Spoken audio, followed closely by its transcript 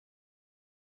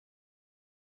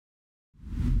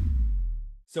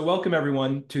So, welcome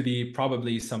everyone to the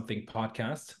Probably Something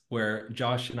podcast, where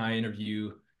Josh and I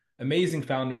interview amazing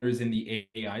founders in the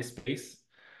AI space.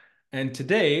 And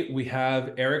today we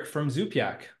have Erik from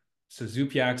Zupyak. So,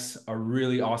 Zupyak's a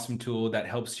really awesome tool that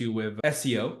helps you with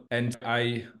SEO. And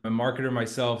I'm a marketer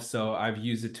myself, so I've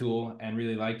used the tool and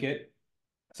really like it.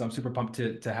 So, I'm super pumped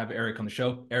to have Erik on the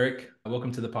show. Erik,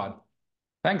 welcome to the pod.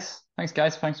 Thanks. Thanks,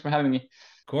 guys. Thanks for having me.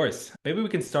 Of course. Maybe we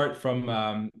can start from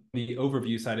the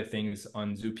overview side of things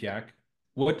on Zupyak.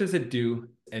 What does it do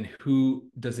and who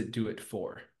does it do it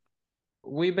for?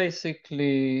 We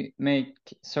basically make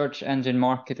search engine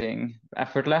marketing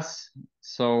effortless.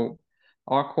 So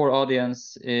our core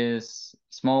audience is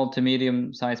small to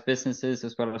medium-sized businesses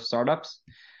as well as startups.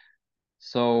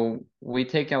 So we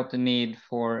take out the need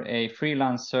for a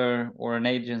freelancer or an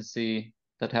agency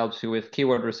that helps you with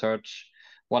keyword research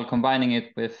while combining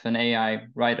it with an AI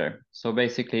writer. So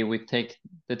basically we take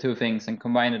the two things and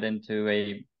combine it into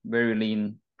a very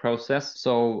lean process.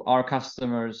 So our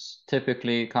customers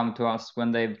typically come to us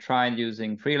when they've tried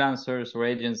using freelancers or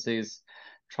agencies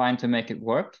trying to make it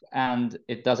work and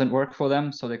it doesn't work for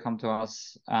them. So they come to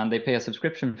us and they pay a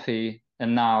subscription fee,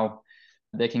 and now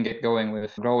they can get going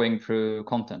with growing through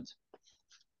content.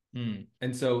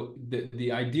 And so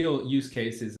the ideal use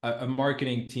case is a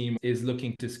marketing team is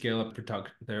looking to scale up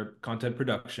their content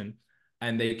production,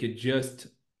 and they could just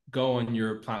go on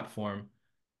your platform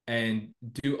and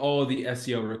do all the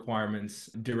SEO requirements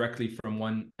directly from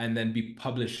one, and then be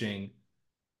publishing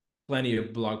plenty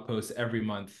of blog posts every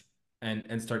month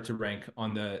and start to rank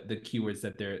on the keywords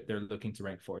that they're looking to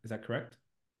rank for. Is that correct?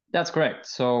 That's correct.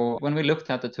 So when we looked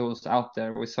at the tools out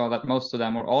there, we saw that most of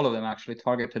them, or all of them, actually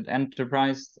targeted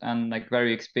enterprise and like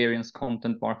very experienced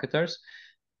content marketers.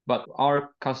 But our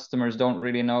customers don't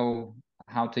really know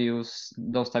how to use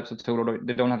those types of tools, or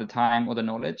they don't have the time or the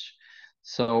knowledge.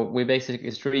 So we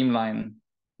basically streamline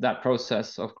that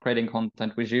process of creating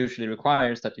content, which usually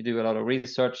requires that you do a lot of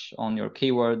research on your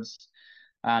keywords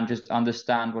and just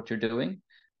understand what you're doing.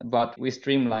 But we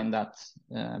streamline that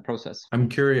process. I'm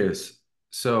curious.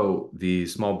 So the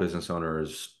small business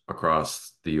owners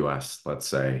across the US, let's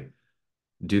say,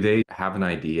 do they have an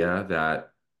idea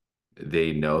that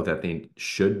they know that they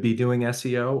should be doing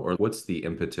SEO, or what's the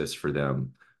impetus for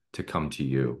them to come to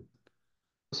you?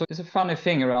 So it's a funny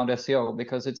thing around SEO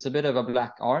because it's a bit of a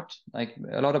black art. Like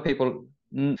a lot of people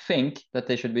think that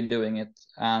they should be doing it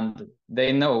and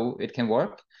they know it can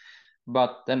work.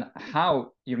 But then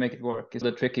how you make it work is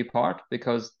the tricky part,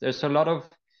 because there's a lot of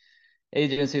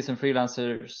agencies and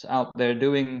freelancers out there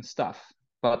doing stuff,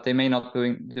 but they may not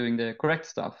be doing the correct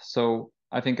stuff. So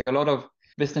I think a lot of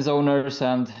business owners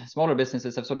and smaller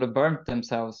businesses have sort of burnt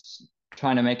themselves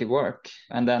trying to make it work,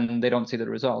 and then they don't see the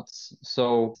results.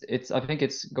 So I think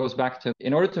it goes back to,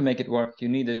 in order to make it work, you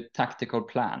need a tactical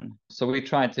plan. So we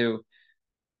try to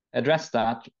address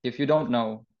that. If you don't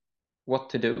know what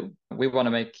to do, we want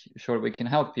to make sure we can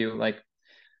help you. Like,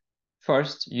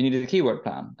 first you need a keyword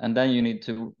plan, and then you need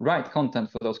to write content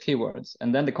for those keywords,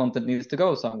 and then the content needs to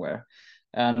go somewhere.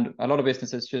 And a lot of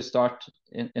businesses just start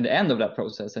in the end of that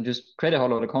process and just create a whole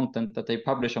lot of content that they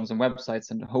publish on some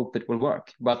websites and hope it will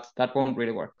work, but that won't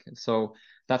really work. So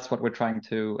that's what we're trying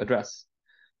to address.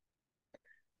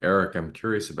 Erik, I'm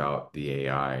curious about the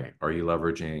AI. Are you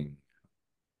leveraging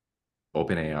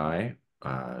OpenAI,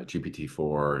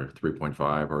 GPT-4,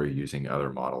 3.5, or are you using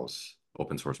other models,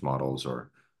 open source models, or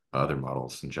other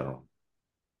models in general?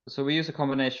 So we use a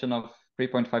combination of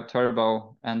 3.5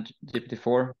 Turbo and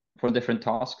GPT-4 for different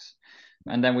tasks.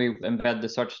 And then we embed the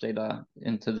search data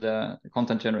into the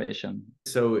content generation.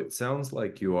 So it sounds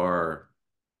like you are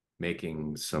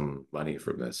making some money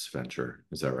from this venture.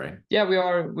 Is that right? Yeah, we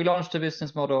are. We launched the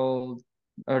business model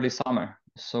early summer.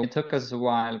 So it took us a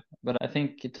while, but I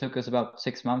think it took us about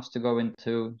 6 months to go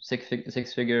into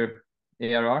six-figure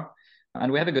ARR.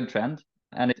 And we have a good trend.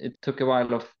 And it took a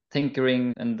while of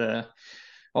tinkering and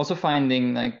also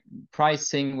finding like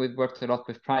pricing. We've worked a lot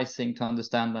with pricing to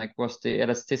understand like what's the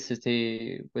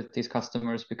elasticity with these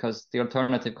customers, because the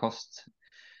alternative cost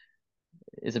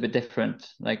is a bit different,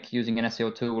 like using an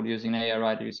SEO tool, using an AI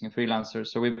writer, using a freelancer.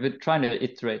 So we've been trying to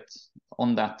iterate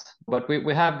on that. But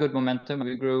we have good momentum.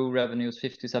 We grew revenues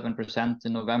 57%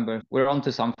 in November. We're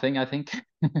onto something, I think.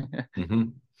 Mm-hmm.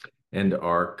 And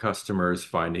are customers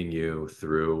finding you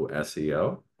through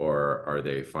SEO, or are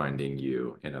they finding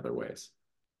you in other ways?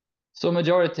 So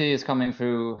majority is coming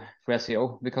through for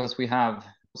SEO, because we have,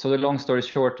 so the long story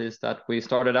short is that we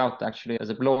started out actually as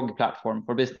a blog platform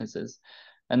for businesses,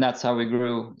 and that's how we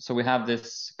grew. So we have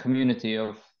this community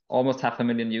of almost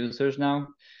 500,000 users now,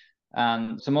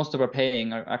 And so most of our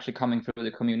paying are actually coming through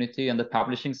the community and the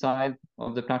publishing side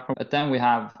of the platform. But then we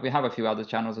have a few other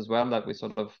channels as well that we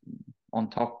sort of on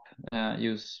top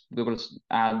use Google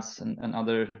ads and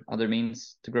other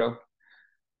means to grow.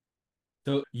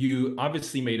 So you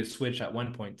obviously made a switch at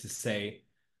one point to say,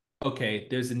 okay,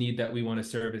 there's a need that we want to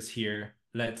service here.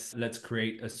 Let's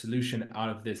create a solution out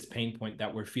of this pain point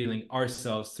that we're feeling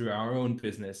ourselves through our own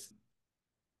business.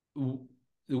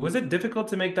 Was it difficult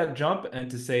to make that jump and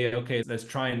to say, okay, let's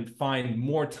try and find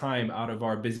more time out of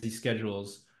our busy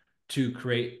schedules to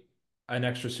create an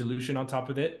extra solution on top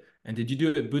of it? And did you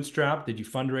do it bootstrap? Did you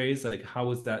fundraise? Like, how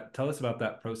was that? Tell us about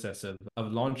that process of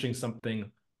launching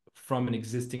something from an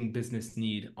existing business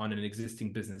need on an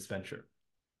existing business venture.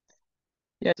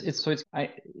 Yes,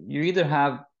 you either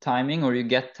have timing or you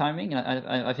get timing.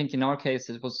 I think in our case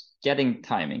it was getting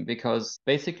timing, because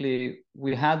basically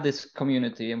we had this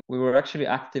community and we were actually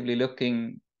actively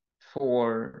looking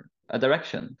for a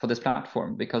direction for this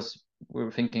platform, because we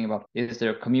were thinking about, is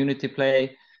there a community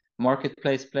play,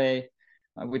 marketplace play?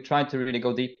 We tried to really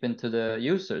go deep into the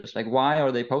users, like why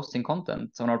are they posting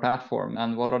content on our platform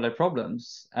and what are their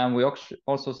problems? And we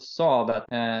also saw that,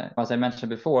 as I mentioned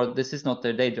before, this is not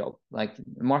their day job. Like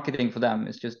marketing for them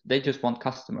is they just want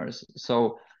customers.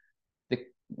 So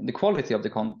the quality of the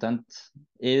content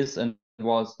is and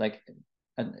was like,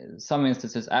 some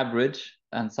instances average,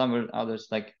 and some others,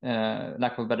 like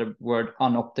lack of a better word,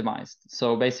 unoptimized.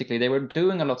 So basically they were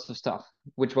doing a lot of stuff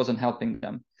which wasn't helping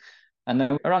them. And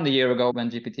then around a year ago, when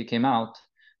GPT came out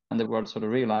and the world sort of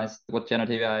realized what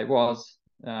generative AI was,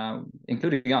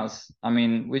 including us, I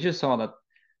mean, we just saw that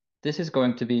this is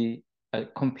going to be a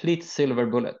complete silver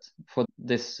bullet for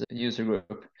this user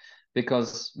group,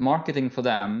 because marketing for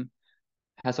them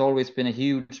has always been a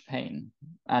huge pain,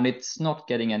 and it's not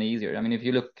getting any easier. I mean, if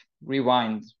you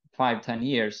rewind 5-10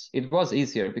 years, it was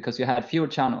easier because you had fewer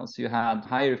channels, you had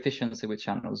higher efficiency with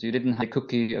channels, you didn't have the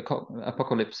cookie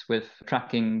apocalypse with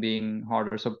tracking being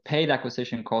harder. So paid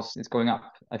acquisition cost is going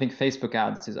up. I think Facebook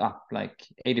ads is up like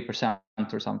 80%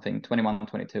 or something, 21,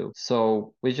 22.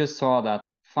 So we just saw that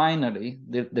finally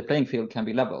the playing field can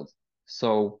be leveled.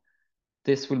 So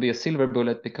this will be a silver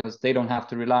bullet because they don't have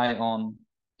to rely on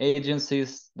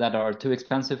agencies that are too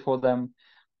expensive for them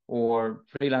or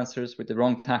freelancers with the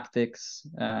wrong tactics.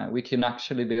 We can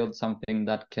actually build something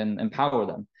that can empower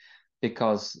them,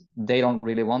 because they don't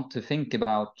really want to think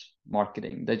about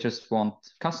marketing. They just want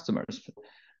customers.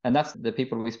 And that's the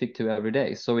people we speak to every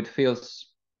day. So it feels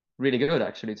really good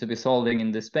actually to be solving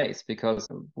in this space, because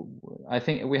I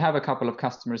think we have a couple of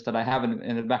customers that I have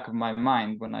in the back of my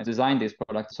mind when I designed this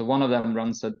product. So one of them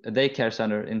runs a daycare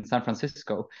center in San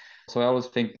Francisco. So I always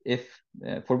think, if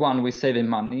for one, we save him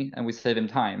money and we save him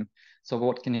time. So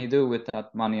what can he do with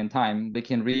that money and time? We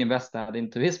can reinvest that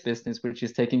into his business, which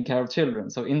is taking care of children.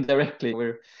 So indirectly,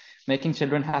 we're making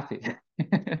children happy.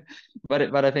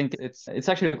 But I think it's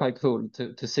actually quite cool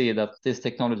to see that this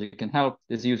technology can help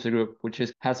this user group, which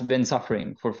has been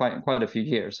suffering for quite a few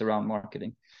years around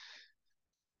marketing.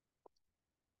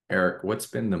 Erik, what's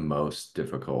been the most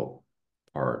difficult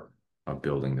part of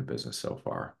building the business so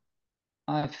far?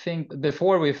 I think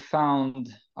before we found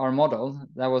our model,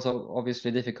 that was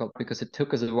obviously difficult because it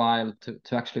took us a while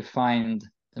to actually find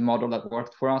a model that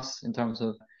worked for us in terms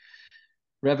of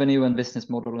revenue and business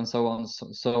model and so on.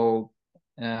 So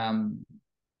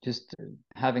just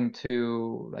having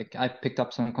to, like, I picked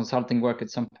up some consulting work at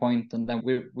some point, and then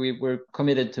we were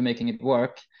committed to making it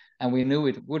work, and we knew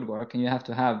it would work, and you have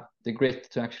to have the grit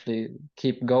to actually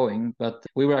keep going. But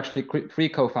we were actually three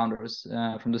co-founders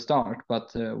from the start,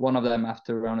 but one of them,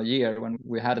 after around a year, when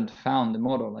we hadn't found the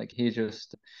model, like he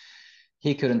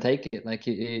couldn't take it. Like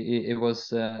it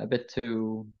was a bit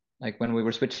too, like when we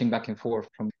were switching back and forth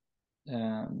from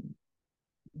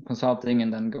consulting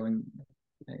and then going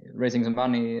raising some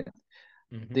money,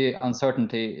 the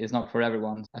uncertainty is not for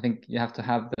everyone. I think you have to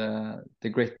have the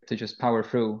grit to just power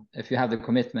through. If you have the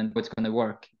commitment, it's going to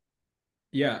work.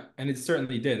 Yeah, and it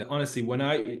certainly did. Honestly,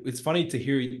 it's funny to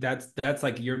hear that's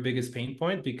like your biggest pain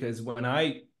point, because when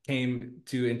I came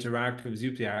to interact with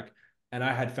Zupyak, and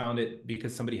I had found it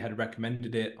because somebody had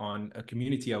recommended it on a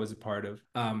community I was a part of,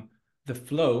 the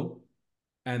flow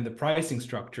and the pricing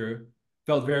structure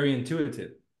felt very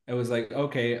intuitive. It was like,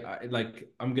 okay,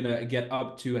 I'm gonna get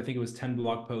up to, I think it was 10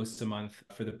 blog posts a month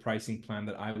for the pricing plan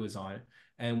that I was on.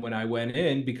 And when I went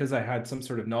in, because I had some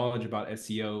sort of knowledge about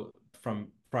SEO from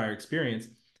prior experience,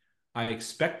 I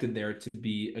expected there to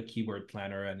be a keyword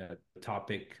planner and a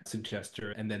topic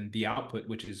suggester, and then the output,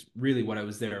 which is really what I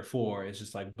was there for, is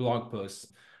just like blog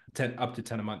posts, 10 up to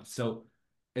 10 a month. So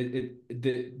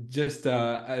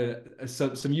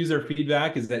some user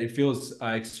feedback is that it feels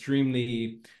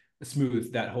extremely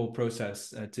smooth that whole process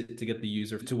to get the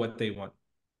user to what they want.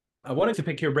 I wanted to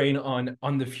pick your brain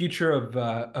on the future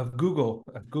of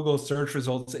Google search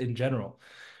results in general,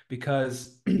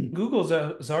 because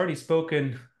has already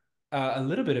spoken a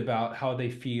little bit about how they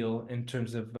feel in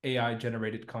terms of AI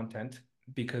generated content,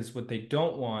 because what they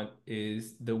don't want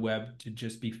is the web to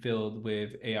just be filled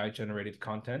with AI generated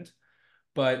content.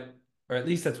 But, or at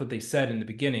least that's what they said in the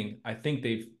beginning. I think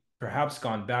they've perhaps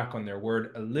gone back on their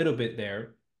word a little bit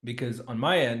there, because on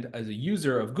my end, as a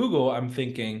user of Google, I'm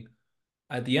thinking,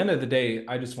 at the end of the day,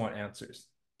 I just want answers.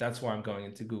 That's why I'm going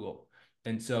into Google.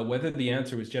 And so whether the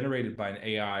answer was generated by an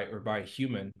AI or by a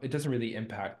human, it doesn't really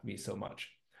impact me so much.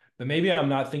 But maybe I'm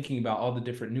not thinking about all the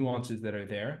different nuances that are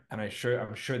there. And I'm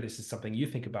sure this is something you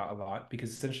think about a lot,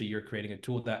 because essentially you're creating a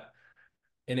tool that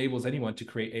enables anyone to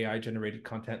create AI generated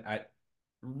content at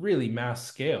really mass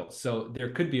scale. So there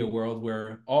could be a world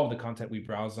where all of the content we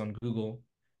browse on Google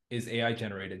is AI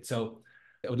generated. So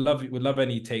I would love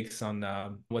any takes on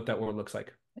what that world looks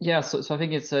like. Yeah, so I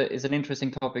think it's an interesting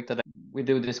topic that we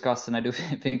do discuss, and I do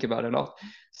think about a lot.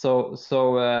 So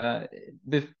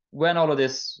when all of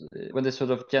this, when this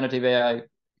sort of generative AI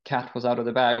cat was out of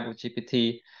the bag with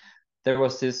GPT, there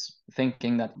was this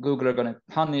thinking that Google are going to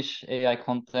punish AI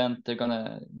content. They're going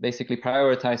to basically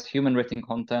prioritize human written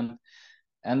content.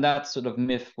 And that sort of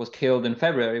myth was killed in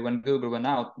February when Google went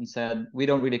out and said, we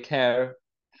don't really care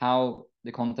how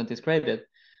the content is created.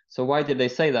 So why did they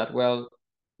say that? Well,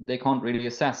 they can't really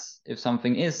assess if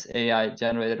something is AI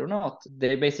generated or not.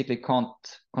 They basically can't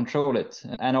control it.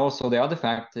 And also the other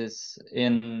fact is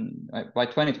by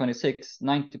 2026,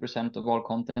 90% of all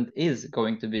content is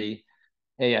going to be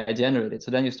AI generated. So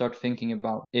then you start thinking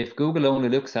about, if Google only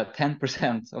looks at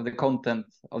 10% of the content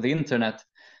of the internet,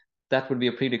 that would be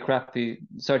a pretty crappy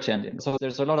search engine. So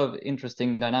there's a lot of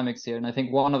interesting dynamics here. And I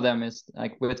think one of them is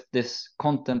like with this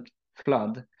content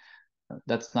flood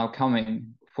that's now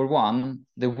coming, for one,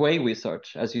 the way we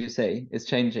search, as you say, is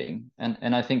changing.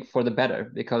 And I think for the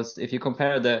better, because if you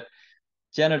compare the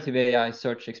generative AI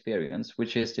search experience,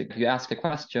 which is you ask a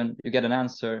question, you get an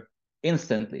answer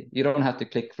instantly. You don't have to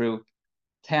click through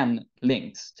 10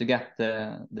 links to get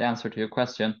the answer to your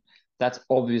question. That's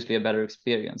obviously a better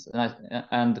experience.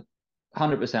 And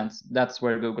 100%, that's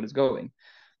where Google is going.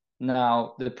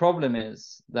 Now, the problem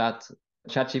is that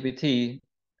ChatGPT,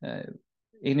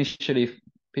 initially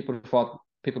people thought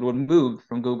people would move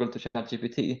from Google to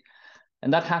ChatGPT.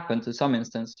 And that happened to some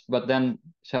instance, but then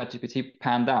ChatGPT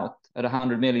panned out at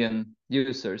 100 million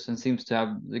users and seems to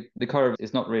have, the curve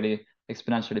is not really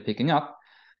exponentially picking up.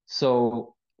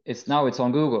 So it's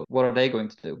on Google. What are they going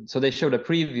to do? So they showed a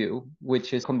preview,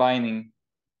 which is combining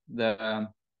the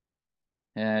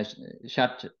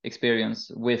chat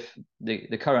experience with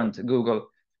the current Google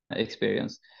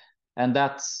experience. And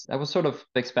that was sort of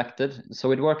expected.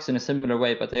 So it works in a similar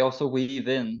way, but they also weave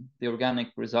in the organic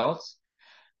results.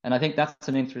 And I think that's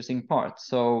an interesting part.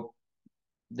 So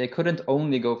they couldn't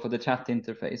only go for the chat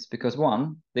interface because,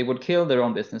 one, they would kill their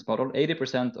own business model.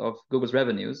 80% of Google's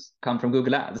revenues come from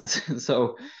Google Ads.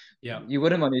 So yeah, you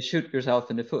wouldn't want to shoot yourself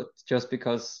in the foot just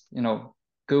because,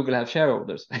 Google have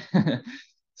shareholders.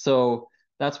 So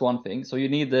that's one thing. So you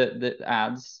need the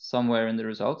ads somewhere in the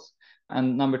results.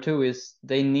 And number two is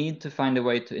they need to find a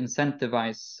way to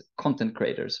incentivize content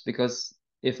creators, because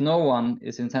if no one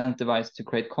is incentivized to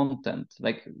create content,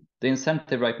 like the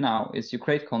incentive right now is you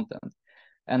create content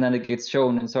and then it gets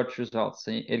shown in search results,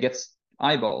 it gets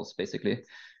eyeballs basically.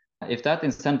 If that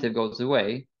incentive goes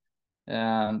away,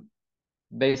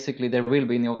 basically there will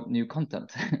be no new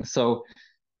content. So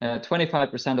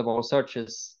 25% of all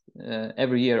searches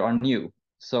every year are new.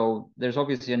 So there's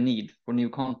obviously a need for new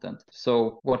content.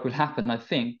 So what will happen, I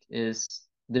think, is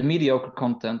the mediocre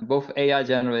content, both AI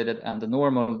generated and the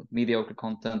normal mediocre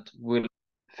content, will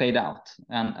fade out,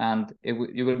 and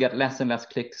you will get less and less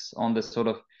clicks on the sort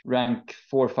of rank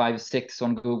 4, 5, 6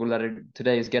 on Google that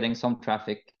today is getting some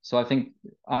traffic. So I think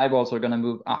eyeballs are going to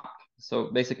move up. So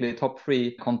basically top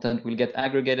 3 content will get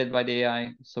aggregated by the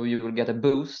AI. So you will get a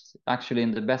boost actually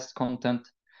in the best content.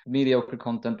 Mediocre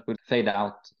content will fade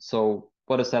out. So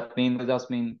what does that mean? It does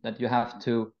mean that you have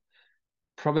to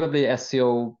probably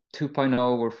SEO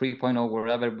 2.0 or 3.0,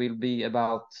 wherever, will be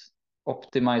about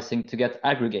optimizing to get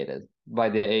aggregated by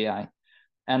the AI.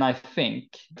 And I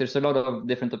think there's a lot of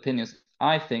different opinions.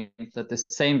 I think that the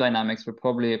same dynamics will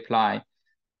probably apply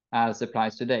as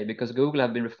applies today, because Google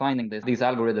have been refining these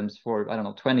algorithms for,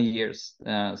 20 years.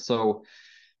 So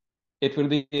it will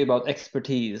be about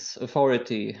expertise,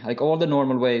 authority, like all the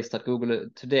normal ways that Google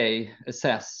today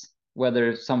assess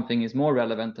whether something is more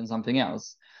relevant than something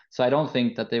else. So I don't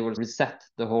think that they will reset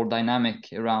the whole dynamic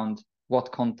around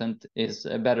what content is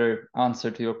a better answer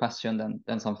to your question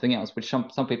than something else, which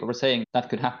some people were saying that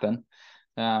could happen.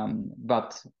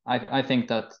 But I think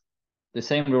that the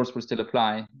same rules will still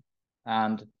apply,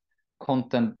 and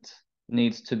content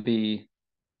needs to be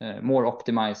more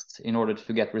optimized in order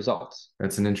to get results.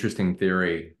 That's an interesting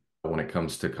theory when it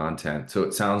comes to content. So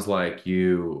it sounds like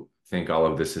you think all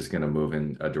of this is going to move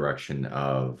in a direction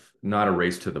of not a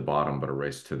race to the bottom, but a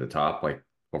race to the top. Like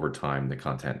over time, the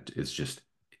content is just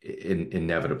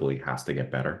inevitably has to get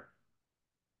better.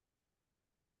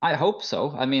 I hope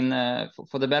so. I mean,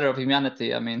 for the better of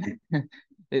humanity. I mean,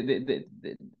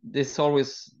 this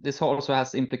also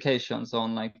has implications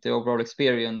on like the overall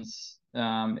experience.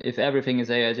 If everything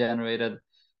is AI generated,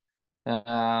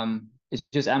 it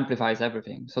just amplifies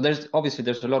everything. So there's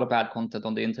a lot of bad content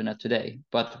on the internet today,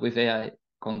 but with AI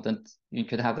content, you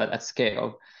could have that at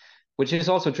scale, which is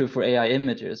also true for AI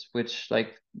images, which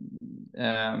like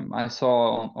I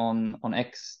saw on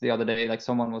X the other day, like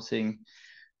someone was saying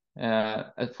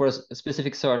for a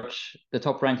specific search, the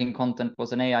top ranking content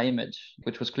was an AI image,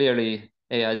 which was clearly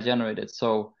AI generated.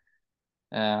 So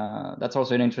that's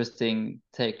also an interesting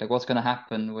take, like what's going to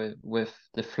happen with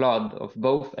the flood of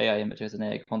both AI images and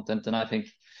AI content. And I think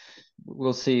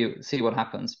we'll see what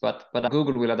happens, but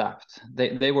Google will adapt.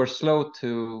 They were slow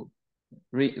to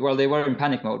they were in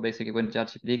panic mode basically when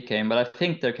ChatGPT came, but I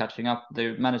think they're catching up.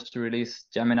 They managed to release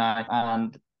Gemini,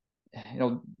 and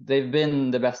they've been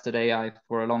the best at AI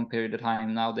for a long period of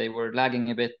time. Now they were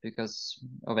lagging a bit because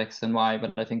of X and Y,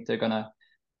 but I think they're gonna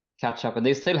catch up, and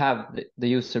they still have the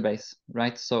user base,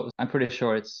 right? So I'm pretty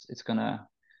sure it's gonna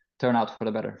turn out for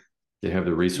the better. They have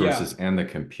the resources and the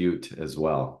compute as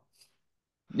well.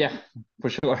 Yeah, for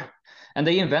sure. And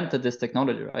they invented this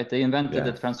technology, right? They invented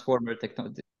the transformer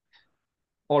technology.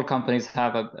 All companies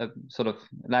have a sort of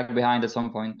lag behind at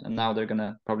some point, and now they're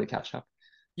gonna probably catch up.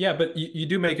 Yeah, but you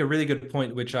do make a really good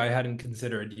point, which I hadn't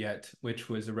considered yet, which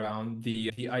was around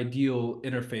the ideal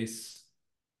interface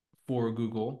for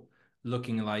Google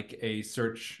looking like a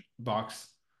search box,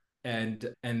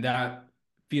 and that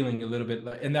feeling a little bit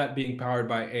like, and that being powered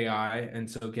by AI, and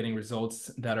so getting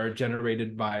results that are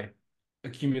generated by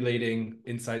accumulating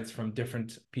insights from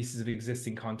different pieces of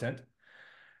existing content,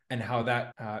 and how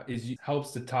that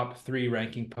helps the top 3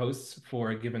 ranking posts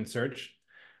for a given search,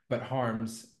 but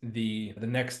harms the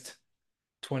next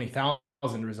 20,000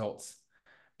 results.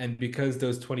 And because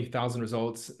those 20,000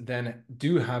 results then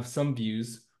do have some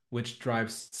views, which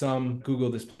drives some Google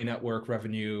Display Network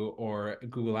revenue or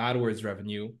Google AdWords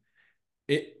revenue,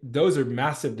 those are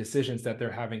massive decisions that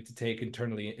they're having to take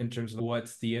internally in terms of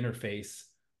what's the interface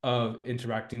of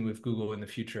interacting with Google in the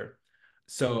future.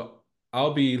 So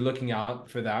I'll be looking out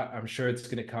for that. I'm sure it's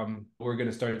going to come. We're going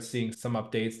to start seeing some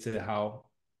updates to how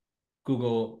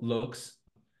Google looks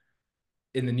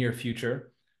in the near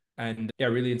future. And yeah,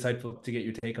 really insightful to get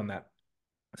your take on that.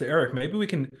 So Erik, maybe we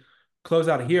can close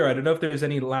out here. I don't know if there's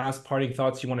any last parting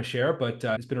thoughts you want to share, but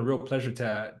it's been a real pleasure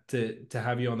to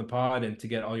have you on the pod and to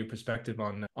get all your perspective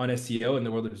on SEO in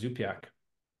the world of Zupyak.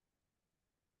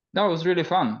 No, it was really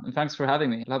fun. And thanks for having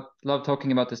me. Love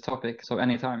talking about this topic. So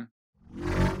anytime.